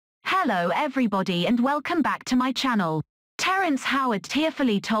Hello everybody and welcome back to my channel. Terrence Howard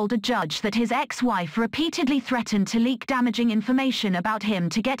tearfully told a judge that his ex-wife repeatedly threatened to leak damaging information about him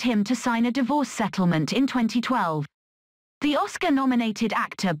to get him to sign a divorce settlement in 2012. The Oscar-nominated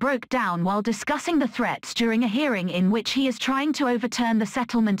actor broke down while discussing the threats during a hearing in which he is trying to overturn the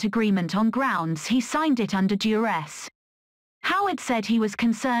settlement agreement on grounds he signed it under duress. Howard said he was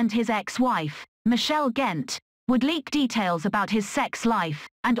concerned his ex-wife, Michelle Gent, would leak details about his sex life,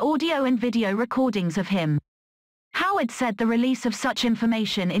 and audio and video recordings of him. Howard said the release of such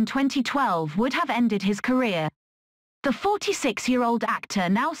information in 2012 would have ended his career. The 46-year-old actor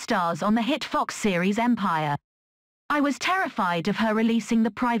now stars on the hit Fox series Empire. "I was terrified of her releasing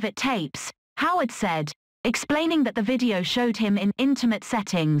the private tapes," Howard said, explaining that the video showed him in intimate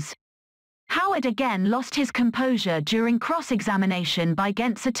settings. Howard again lost his composure during cross-examination by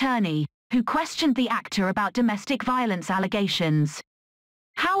Gent's attorney, who questioned the actor about domestic violence allegations.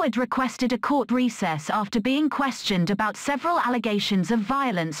 Howard requested a court recess after being questioned about several allegations of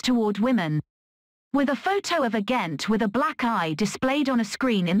violence toward women. With a photo of a Gent with a black eye displayed on a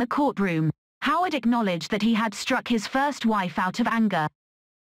screen in the courtroom, Howard acknowledged that he had struck his first wife out of anger.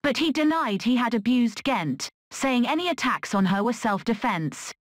 But he denied he had abused Gent, saying any attacks on her were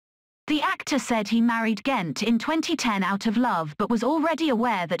self-defense. The actor said he married Gent in 2010 out of love but was already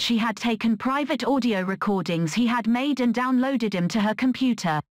aware that she had taken private audio recordings he had made and downloaded them to her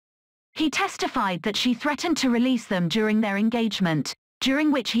computer. He testified that she threatened to release them during their engagement,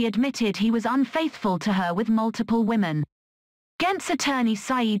 during which he admitted he was unfaithful to her with multiple women. Gent's attorney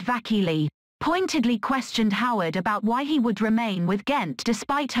Saeed Vakili pointedly questioned Howard about why he would remain with Gent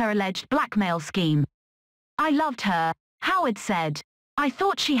despite her alleged blackmail scheme. "I loved her," Howard said. "I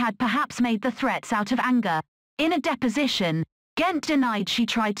thought she had perhaps made the threats out of anger." In a deposition, Gent denied she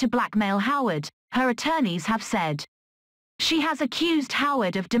tried to blackmail Howard, her attorneys have said. She has accused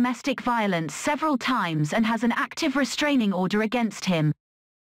Howard of domestic violence several times and has an active restraining order against him.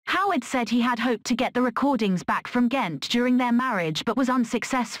 Howard said he had hoped to get the recordings back from Gent during their marriage but was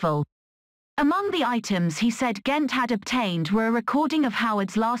unsuccessful. Among the items he said Gent had obtained were a recording of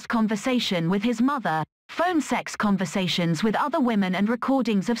Howard's last conversation with his mother, phone sex conversations with other women and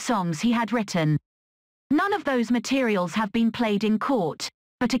recordings of songs he had written. None of those materials have been played in court,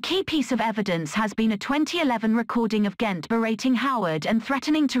 but a key piece of evidence has been a 2011 recording of Gent berating Howard and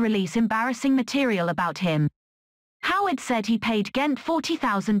threatening to release embarrassing material about him. Howard said he paid Gent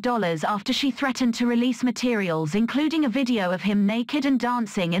 $40,000 after she threatened to release materials including a video of him naked and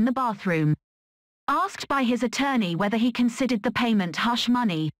dancing in the bathroom. Asked by his attorney whether he considered the payment hush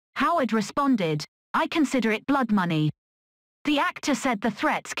money, Howard responded, "I consider it blood money." The actor said the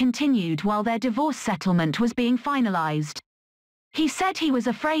threats continued while their divorce settlement was being finalized. He said he was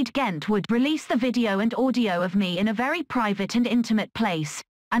afraid Gent would release the video and audio of me in a very private and intimate place,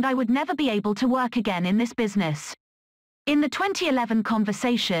 and I would never be able to work again in this business. In the 2011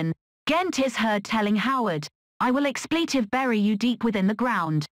 conversation, Gent is heard telling Howard, "I will expletive bury you deep within the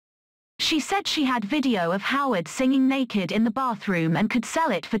ground." She said she had video of Howard singing naked in the bathroom and could sell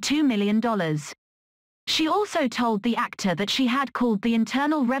it for $2 million. She also told the actor that she had called the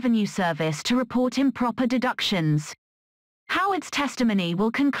Internal Revenue Service to report improper deductions. Howard's testimony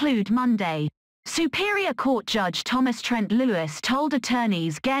will conclude Monday. Superior Court Judge Thomas Trent Lewis told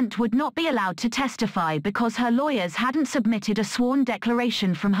attorneys Gent would not be allowed to testify because her lawyers hadn't submitted a sworn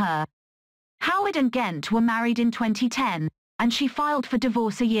declaration from her. Howard and Gent were married in 2010, and she filed for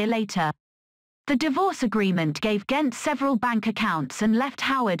divorce a year later. The divorce agreement gave Gent several bank accounts and left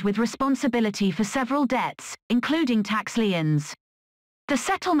Howard with responsibility for several debts, including tax liens. The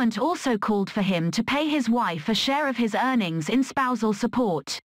settlement also called for him to pay his wife a share of his earnings in spousal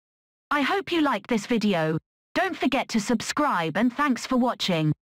support. I hope you like this video. Don't forget to subscribe and thanks for watching.